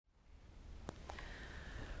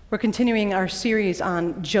We're continuing our series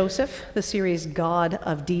on Joseph, the series God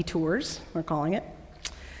of Detours, we're calling it.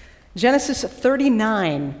 Genesis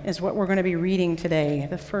 39 is what we're going to be reading today,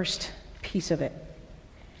 the first piece of it.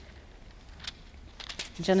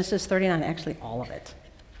 Genesis 39, actually all of it.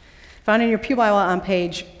 Found in your Pew Bible on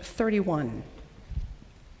page 31.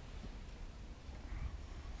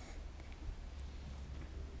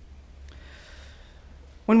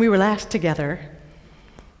 When we were last together,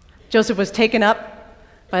 Joseph was taken up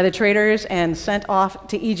by the traders and sent off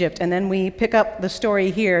to Egypt. And then we pick up the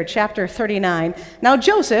story here, chapter 39. Now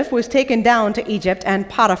Joseph was taken down to Egypt, and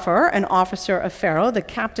Potiphar, an officer of Pharaoh, the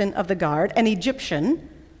captain of the guard, an Egyptian,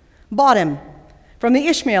 bought him from the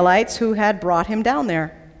Ishmaelites who had brought him down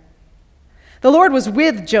there. The Lord was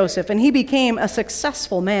with Joseph, and he became a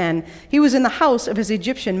successful man. He was in the house of his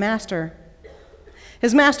Egyptian master.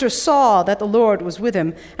 His master saw that the Lord was with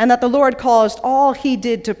him, and that the Lord caused all he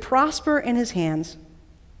did to prosper in his hands.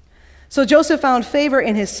 So Joseph found favor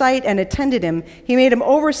in his sight and attended him. He made him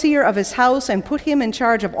overseer of his house and put him in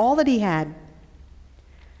charge of all that he had.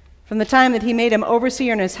 From the time that he made him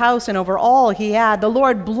overseer in his house and over all he had, the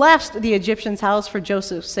Lord blessed the Egyptian's house for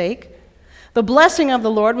Joseph's sake. The blessing of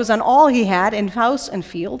the Lord was on all he had in house and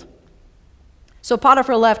field. So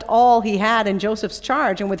Potiphar left all he had in Joseph's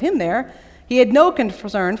charge, and with him there, he had no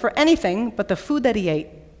concern for anything but the food that he ate.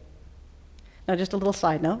 Now, just a little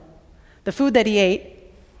side note. The food that he ate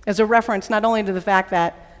is a reference not only to the fact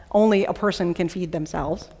that only a person can feed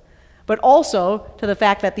themselves, but also to the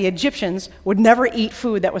fact that the Egyptians would never eat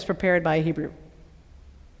food that was prepared by a Hebrew.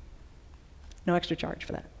 No extra charge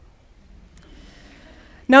for that.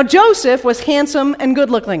 Now, Joseph was handsome and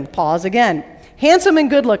good-looking. Pause again. Handsome and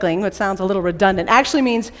good-looking, which sounds a little redundant, actually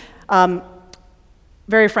means,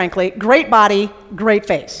 very frankly, great body, great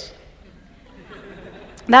face.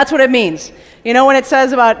 That's what it means. You know when it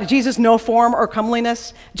says about Jesus, no form or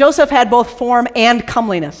comeliness? Joseph had both form and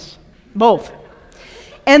comeliness, both.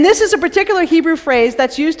 And this is a particular Hebrew phrase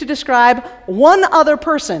that's used to describe one other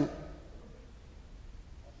person,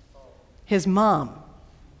 his mom.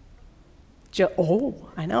 Oh,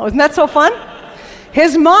 I know, isn't that so fun?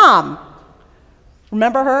 His mom.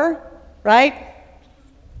 Remember her, right?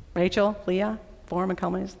 Rachel, Leah, form and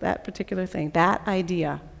comeliness, that particular thing, that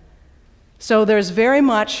idea. So there's very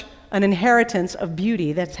much an inheritance of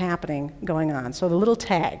beauty that's happening, going on. So the little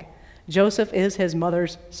tag, Joseph is his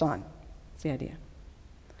mother's son. That's the idea.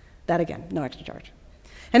 That again, no extra charge.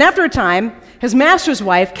 And after a time, his master's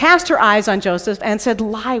wife cast her eyes on Joseph and said,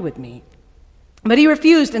 "Lie with me." But he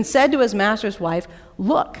refused and said to his master's wife,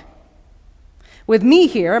 "Look, with me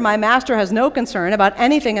here, my master has no concern about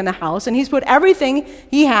anything in the house, and he's put everything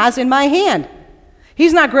he has in my hand.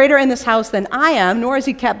 He's not greater in this house than I am, nor has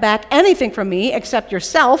he kept back anything from me except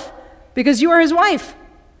yourself, because you are his wife.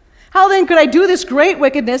 How then could I do this great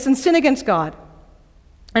wickedness and sin against God?"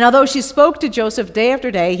 And although she spoke to Joseph day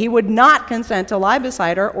after day, he would not consent to lie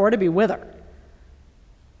beside her or to be with her.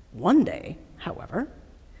 One day, however,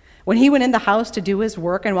 when he went in the house to do his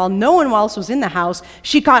work, and while no one else was in the house,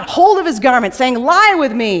 she caught hold of his garment, saying, "Lie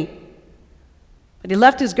with me." But he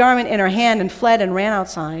left his garment in her hand and fled and ran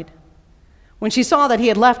outside. When she saw that he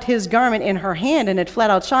had left his garment in her hand and had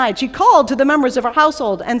fled outside, she called to the members of her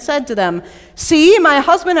household and said to them, "See, my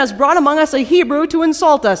husband has brought among us a Hebrew to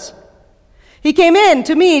insult us. He came in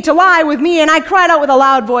to me to lie with me, and I cried out with a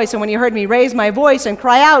loud voice, and when he heard me raise my voice and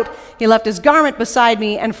cry out, he left his garment beside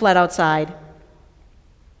me and fled outside."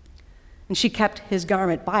 And she kept his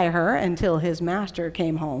garment by her until his master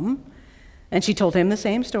came home, and she told him the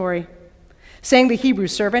same story, saying, "The Hebrew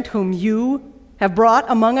servant whom you have brought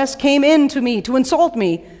among us came in to me to insult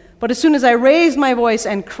me, but as soon as I raised my voice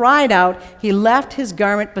and cried out, he left his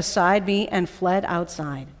garment beside me and fled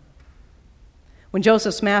outside." When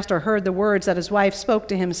Joseph's master heard the words that his wife spoke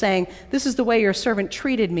to him, saying, "This is the way your servant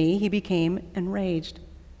treated me," he became enraged.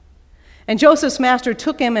 And Joseph's master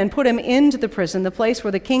took him and put him into the prison, the place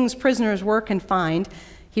where the king's prisoners were confined.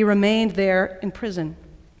 He remained there in prison.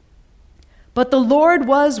 But the Lord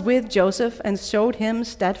was with Joseph and showed him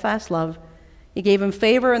steadfast love. He gave him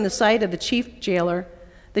favor in the sight of the chief jailer.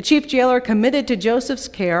 The chief jailer committed to Joseph's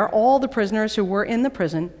care all the prisoners who were in the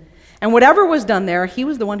prison, and whatever was done there, he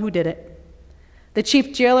was the one who did it. The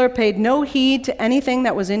chief jailer paid no heed to anything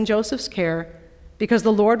that was in Joseph's care, because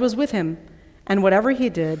the Lord was with him, and whatever he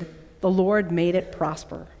did, the Lord made it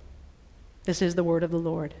prosper. This is the word of the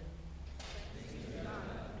Lord.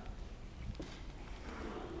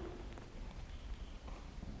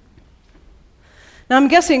 Now, I'm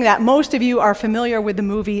guessing that most of you are familiar with the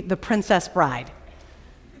movie The Princess Bride.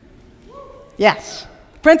 Yes,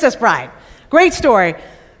 Princess Bride. Great story.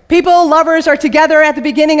 People, lovers are together at the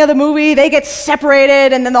beginning of the movie, they get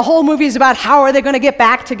separated, and then the whole movie is about how are they going to get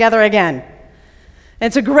back together again. And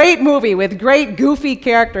it's a great movie with great goofy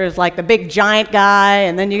characters like the big giant guy,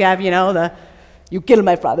 and then you have, you killed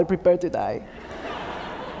my father, prepare to die.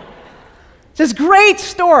 It's this great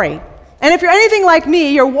story. And if you're anything like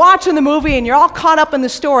me, you're watching the movie and you're all caught up in the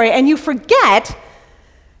story, and you forget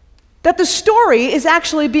that the story is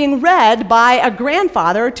actually being read by a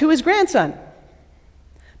grandfather to his grandson.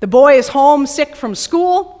 The boy is home sick from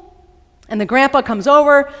school, and the grandpa comes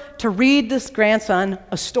over to read this grandson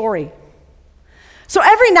a story. So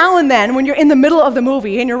every now and then, when you're in the middle of the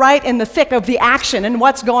movie and you're right in the thick of the action and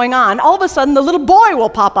what's going on, all of a sudden the little boy will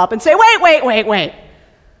pop up and say, wait.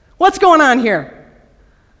 What's going on here?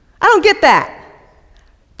 I don't get that.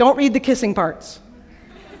 Don't read the kissing parts.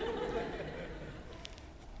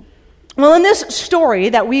 Well, in this story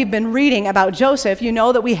that we've been reading about Joseph, you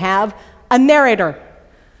know that we have a narrator.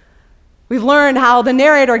 We've learned how the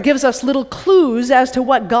narrator gives us little clues as to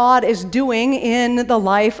what God is doing in the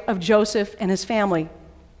life of Joseph and his family.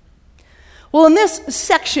 Well, in this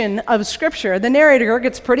section of Scripture, the narrator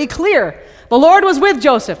gets pretty clear. The Lord was with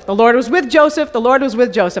Joseph. The Lord was with Joseph. The Lord was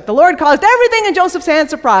with Joseph. The Lord caused everything in Joseph's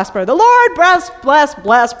hands to prosper. The Lord bless,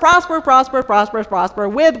 prosper,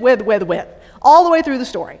 with, all the way through the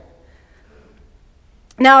story.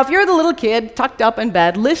 Now, if you're the little kid tucked up in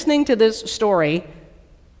bed listening to this story,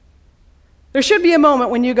 there should be a moment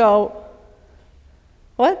when you go,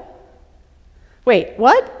 what? Wait,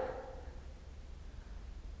 what?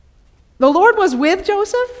 The Lord was with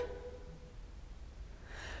Joseph?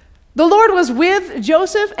 The Lord was with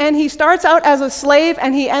Joseph, and he starts out as a slave,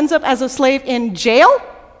 and he ends up as a slave in jail?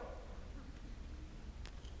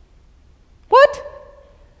 What?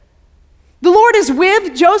 The Lord is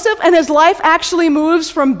with Joseph, and his life actually moves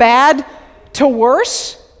from bad to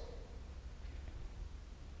worse?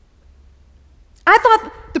 I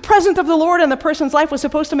thought the presence of the Lord in the person's life was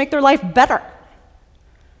supposed to make their life better.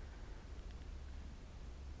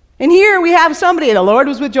 And here we have somebody, the Lord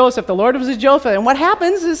was with Joseph, the Lord was with Joseph, and what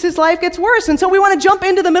happens is his life gets worse. And so we want to jump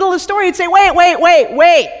into the middle of the story and say, wait,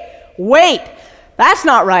 that's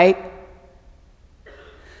not right.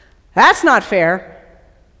 That's not fair.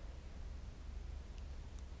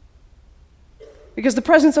 Because the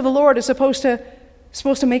presence of the Lord is supposed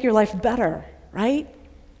to make your life better, right?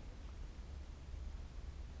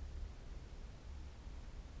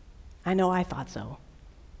 I know I thought so.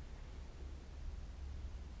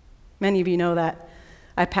 Many of you know that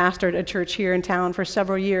I pastored a church here in town for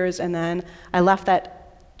several years, and then I left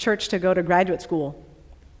that church to go to graduate school.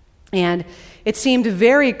 And it seemed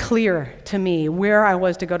very clear to me where I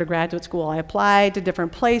was to go to graduate school. I applied to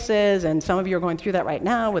different places, and some of you are going through that right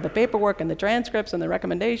now with the paperwork and the transcripts and the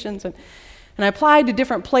recommendations. And I applied to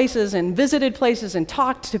different places and visited places and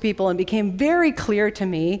talked to people, and became very clear to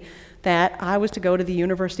me that I was to go to the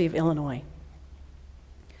University of Illinois.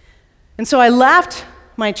 And so I left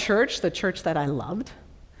my church, the church that I loved,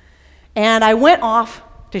 and I went off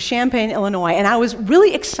to Champaign, Illinois, and I was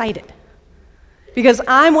really excited because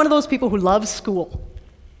I'm one of those people who loves school.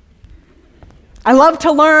 I love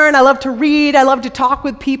to learn, I love to read, I love to talk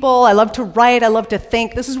with people, I love to write, I love to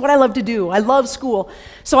think. This is what I love to do. I love school.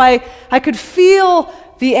 So I could feel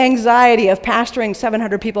the anxiety of pastoring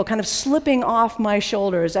 700 people kind of slipping off my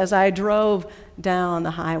shoulders as I drove down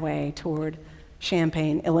the highway toward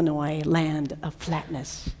Champaign, Illinois, land of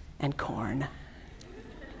flatness and corn.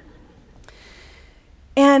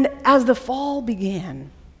 And as the fall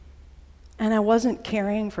began, and I wasn't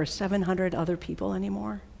caring for 700 other people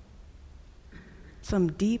anymore,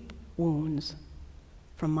 some deep wounds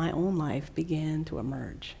from my own life began to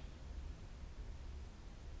emerge.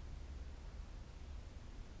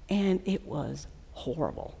 And it was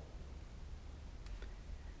horrible.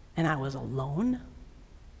 And I was alone.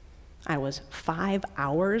 I was 5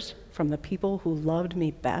 hours from the people who loved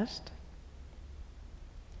me best.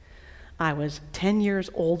 I was 10 years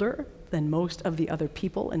older than most of the other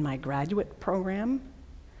people in my graduate program.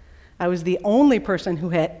 I was the only person who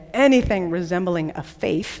had anything resembling a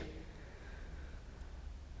faith.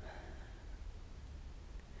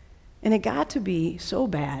 And it got to be so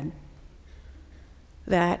bad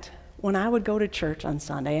that when I would go to church on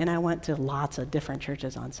Sunday, and I went to lots of different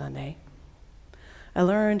churches on Sunday, I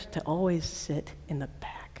learned to always sit in the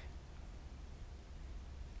back.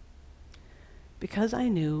 Because I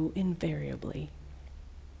knew invariably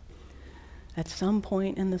at some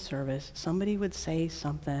point in the service, somebody would say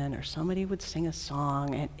something or somebody would sing a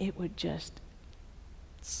song, and it would just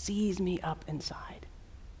seize me up inside.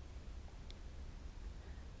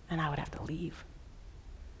 And I would have to leave.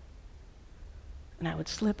 And I would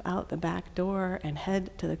slip out the back door and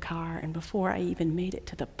head to the car, and before I even made it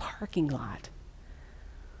to the parking lot,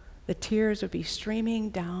 the tears would be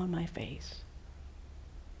streaming down my face.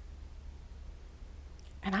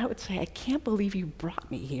 And I would say, I can't believe you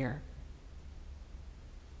brought me here.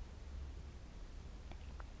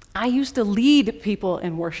 I used to lead people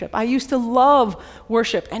in worship. I used to love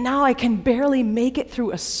worship, and now I can barely make it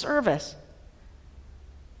through a service.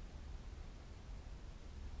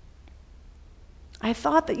 I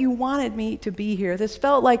thought that you wanted me to be here. This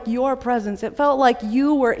felt like your presence. It felt like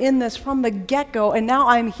you were in this from the get-go, and now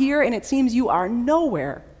I'm here, and it seems you are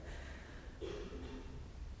nowhere.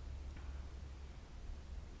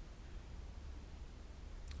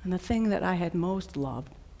 And the thing that I had most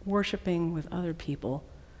loved, worshiping with other people,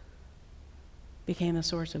 became a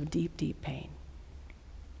source of deep, deep pain.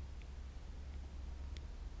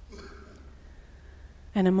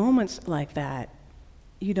 And in moments like that,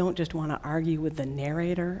 you don't just want to argue with the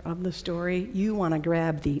narrator of the story. You want to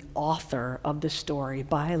grab the author of the story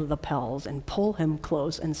by the lapels and pull him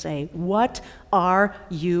close and say, "What are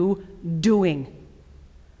you doing?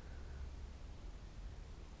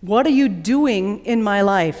 What are you doing in my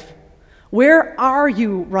life? Where are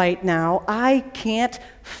you right now? I can't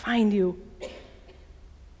find you."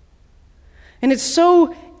 And it's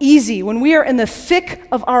so easy when we are in the thick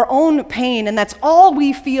of our own pain and that's all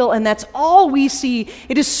we feel and that's all we see.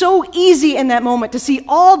 It is so easy in that moment to see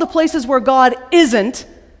all the places where God isn't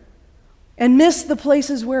and miss the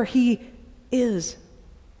places where He is.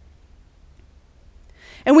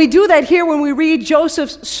 And we do that here when we read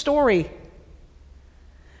Joseph's story.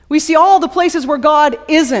 We see all the places where God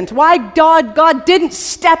isn't. Why God didn't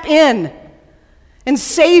step in and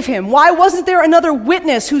save him. Why wasn't there another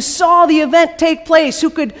witness who saw the event take place,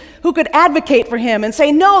 who could advocate for him and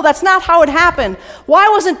say, "No, that's not how it happened"? Why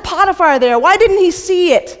wasn't Potiphar there? Why didn't he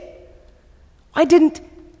see it? Why didn't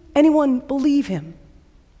anyone believe him?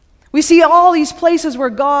 We see all these places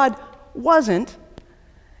where God wasn't,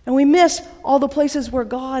 and we miss all the places where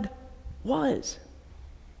God was.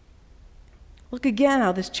 Look again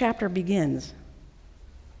how this chapter begins.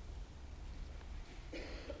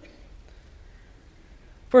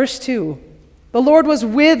 Verse 2, "The Lord was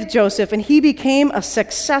with Joseph, and he became a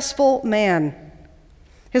successful man.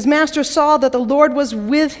 His master saw that the Lord was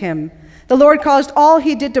with him. The Lord caused all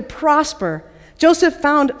he did to prosper. Joseph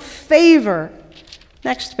found favor."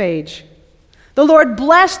 Next page. "The Lord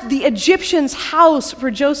blessed the Egyptian's house for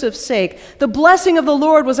Joseph's sake. The blessing of the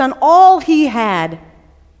Lord was on all he had."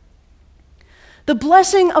 The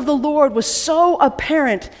blessing of the Lord was so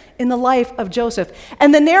apparent in the life of Joseph.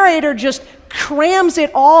 And the narrator just crams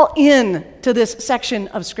it all in to this section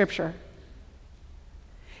of Scripture.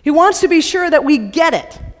 He wants to be sure that we get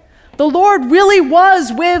it. The Lord really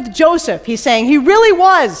was with Joseph, he's saying. He really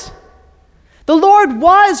was. The Lord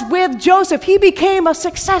was with Joseph. He became a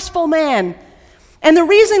successful man. And the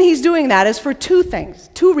reason he's doing that is for two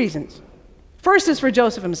reasons. First is for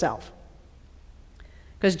Joseph himself.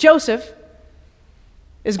 Because Joseph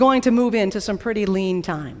is going to move into some pretty lean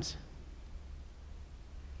times.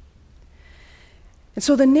 And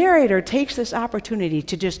so the narrator takes this opportunity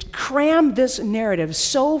to just cram this narrative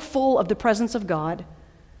so full of the presence of God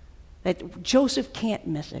that Joseph can't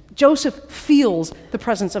miss it. Joseph feels the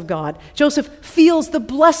presence of God. Joseph feels the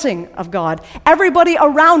blessing of God. Everybody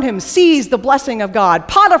around him sees the blessing of God.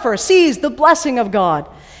 Potiphar sees the blessing of God.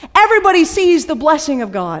 Everybody sees the blessing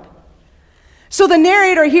of God. So the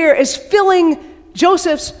narrator here is filling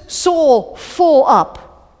Joseph's soul full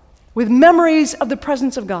up with memories of the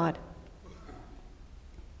presence of God.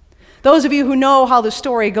 Those of you who know how the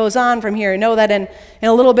story goes on from here know that in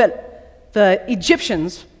a little bit, the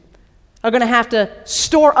Egyptians are going to have to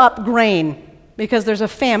store up grain because there's a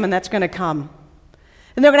famine that's going to come.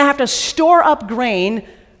 And they're going to have to store up grain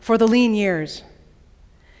for the lean years.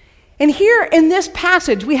 And here in this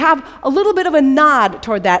passage, we have a little bit of a nod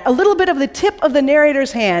toward that, a little bit of the tip of the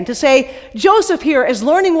narrator's hand to say, Joseph here is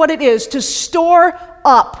learning what it is to store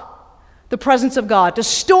up the presence of God, to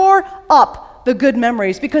store up the good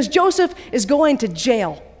memories, because Joseph is going to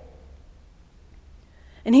jail.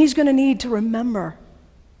 And he's going to need to remember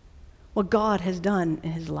what God has done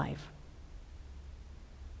in his life.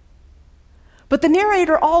 But the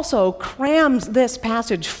narrator also crams this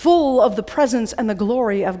passage full of the presence and the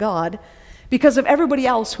glory of God because of everybody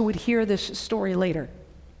else who would hear this story later.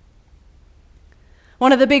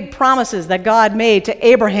 One of the big promises that God made to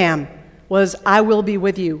Abraham was, "I will be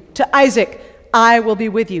with you." To Isaac, "I will be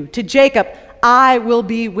with you." To Jacob, "I will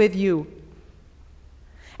be with you."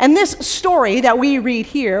 And this story that we read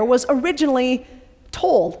here was originally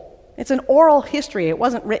told It's an oral history. It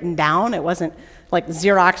wasn't written down. It wasn't like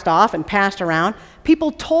Xeroxed off and passed around.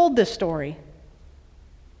 People told this story.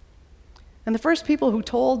 And the first people who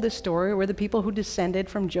told this story were the people who descended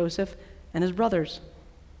from Joseph and his brothers.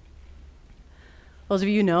 Those of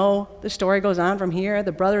you who know, the story goes on from here.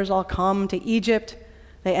 The brothers all come to Egypt.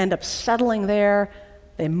 They end up settling there.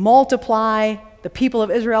 They multiply. The people of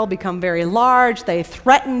Israel become very large. They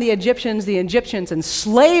threaten the Egyptians. The Egyptians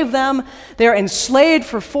enslave them. They're enslaved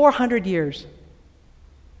for 400 years.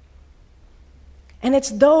 And it's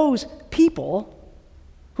those people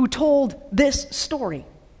who told this story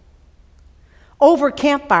over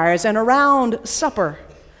campfires and around supper,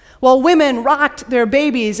 while women rocked their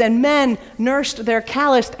babies and men nursed their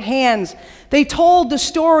calloused hands. They told the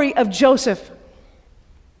story of Joseph.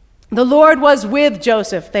 The Lord was with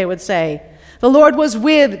Joseph, they would say. The Lord was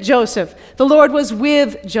with Joseph. The Lord was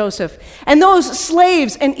with Joseph. And those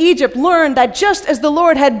slaves in Egypt learned that just as the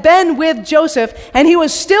Lord had been with Joseph and he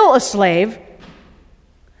was still a slave,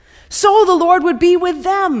 so the Lord would be with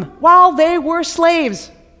them while they were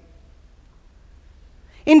slaves.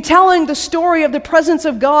 In telling the story of the presence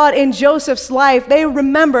of God in Joseph's life, they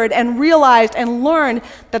remembered and realized and learned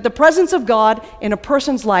that the presence of God in a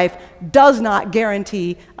person's life does not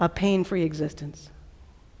guarantee a pain-free existence.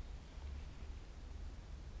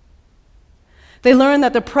 They learned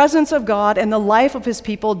that the presence of God in the life of his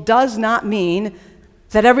people does not mean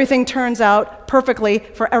that everything turns out perfectly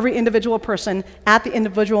for every individual person at the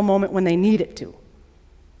individual moment when they need it to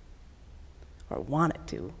or want it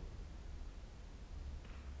to.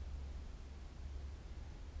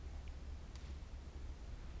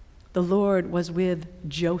 The Lord was with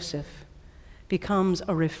Joseph becomes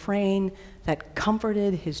a refrain that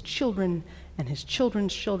comforted his children and his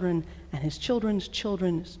children's children and his children's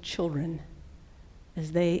children's children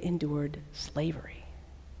as they endured slavery.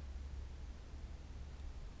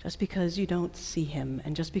 Just because you don't see him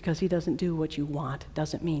and just because he doesn't do what you want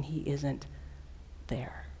doesn't mean he isn't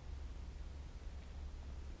there.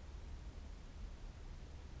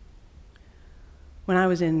 When I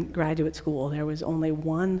was in graduate school, there was only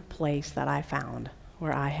one place that I found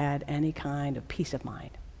where I had any kind of peace of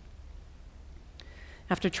mind.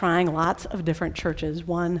 After trying lots of different churches,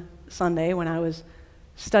 one Sunday when I was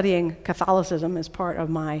studying Catholicism as part of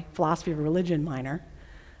my philosophy of religion minor,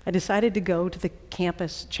 I decided to go to the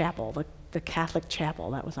campus chapel, the Catholic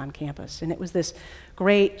chapel that was on campus. And it was this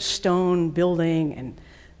great stone building and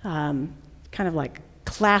kind of like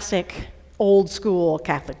classic old school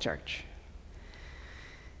Catholic church.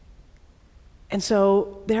 And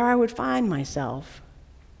so there I would find myself,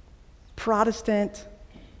 Protestant,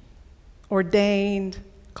 ordained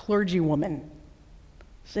clergywoman,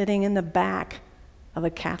 sitting in the back of a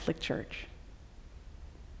Catholic church.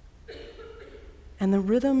 And the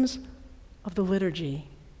rhythms of the liturgy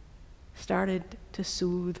started to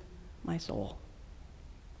soothe my soul.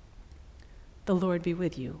 The Lord be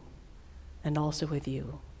with you, and also with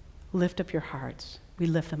you. Lift up your hearts. We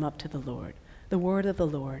lift them up to the Lord. The word of the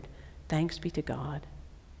Lord. Thanks be to God.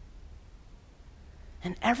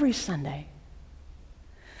 And every Sunday,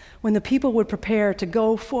 when the people would prepare to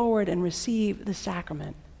go forward and receive the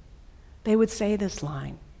sacrament, they would say this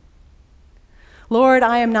line, Lord,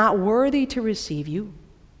 I am not worthy to receive you,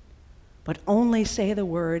 but only say the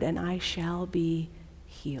word and I shall be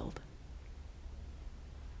healed.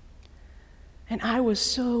 And I was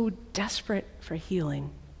so desperate for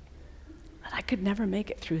healing that I could never make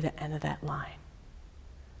it through the end of that line.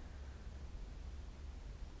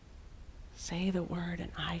 Say the word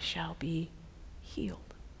and I shall be healed.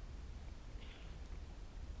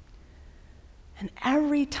 And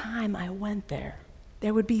every time I went there,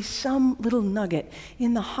 there would be some little nugget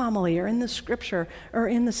in the homily or in the scripture or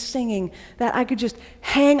in the singing that I could just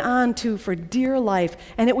hang on to for dear life,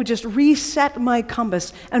 and it would just reset my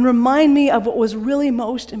compass and remind me of what was really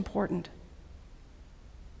most important.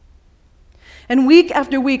 And week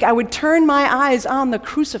after week, I would turn my eyes on the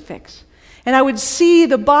crucifix, and I would see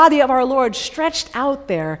the body of our Lord stretched out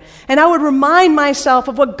there. And I would remind myself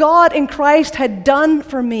of what God in Christ had done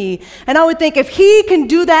for me. And I would think, if he can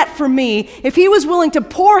do that for me, if he was willing to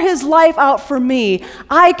pour his life out for me,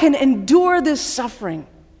 I can endure this suffering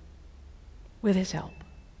with his help.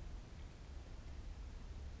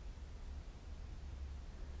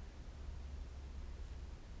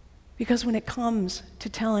 Because when it comes to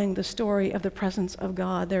telling the story of the presence of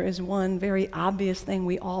God, there is one very obvious thing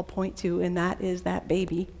we all point to, and that is that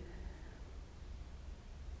baby.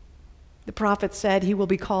 The prophet said he will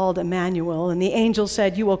be called Emmanuel, and the angel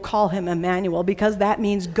said you will call him Emmanuel because that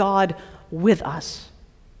means God with us.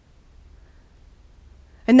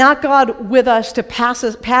 And not God with us to pat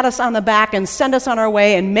us on the back and send us on our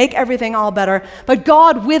way and make everything all better, but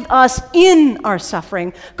God with us in our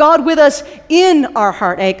suffering, God with us in our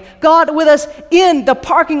heartache, God with us in the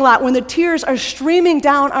parking lot when the tears are streaming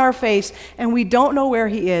down our face and we don't know where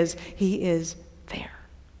He is. He is there.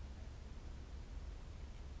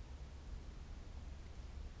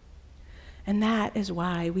 And that is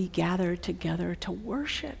why we gather together to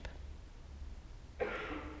worship.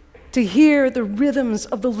 To hear the rhythms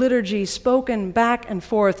of the liturgy spoken back and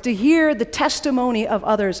forth, to hear the testimony of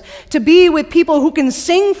others, to be with people who can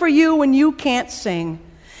sing for you when you can't sing,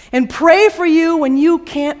 and pray for you when you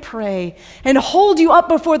can't pray, and hold you up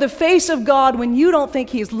before the face of God when you don't think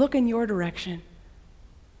He's looking your direction.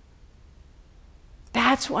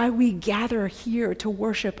 That's why we gather here to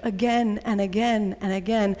worship again and again and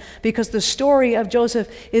again, because the story of Joseph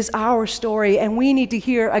is our story, and we need to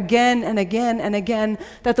hear again and again and again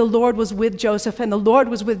that the Lord was with Joseph, and the Lord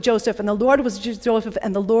was with Joseph, and the Lord was with Joseph,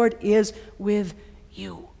 and the Lord is with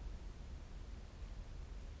you.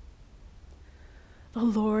 The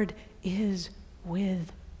Lord is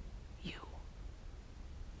with you.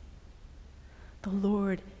 The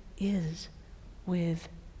Lord is with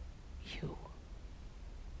you.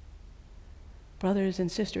 Brothers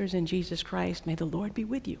and sisters in Jesus Christ, may the Lord be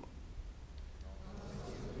with you.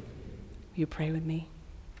 Will you pray with me?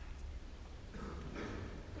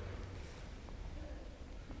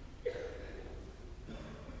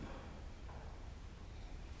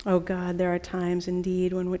 Oh God, there are times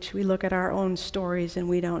indeed in which we look at our own stories and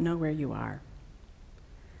we don't know where you are,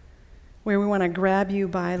 where we want to grab you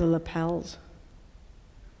by the lapels,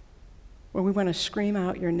 where we want to scream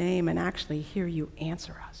out your name and actually hear you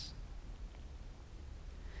answer us.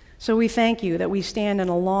 So we thank you that we stand in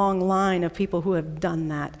a long line of people who have done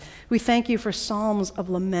that. We thank you for psalms of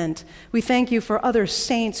lament. We thank you for other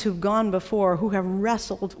saints who've gone before, who have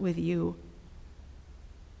wrestled with you.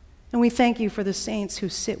 And we thank you for the saints who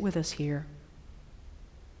sit with us here,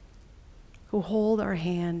 who hold our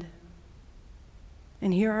hand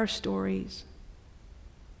and hear our stories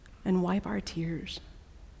and wipe our tears,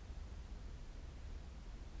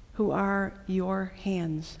 who are your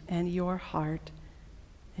hands and your heart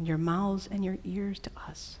and your mouths and your ears to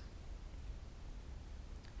us.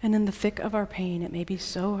 And in the thick of our pain, it may be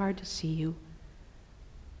so hard to see you.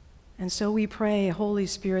 And so we pray, Holy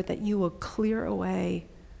Spirit, that you will clear away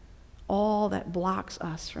all that blocks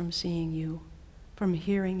us from seeing you, from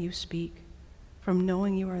hearing you speak, from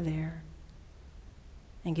knowing you are there.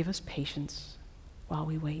 And give us patience while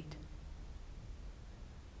we wait.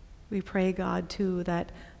 We pray, God, too,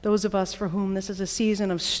 that those of us for whom this is a season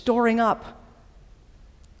of storing up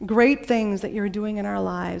great things that you're doing in our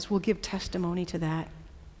lives will give testimony to that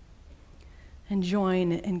and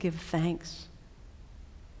join and give thanks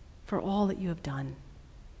for all that you have done.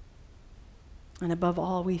 And above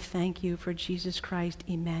all, we thank you for Jesus Christ,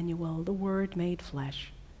 Emmanuel, the Word made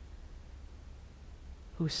flesh,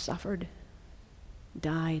 who suffered,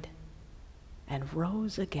 died, and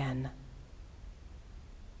rose again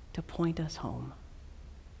to point us home.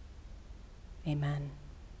 Amen.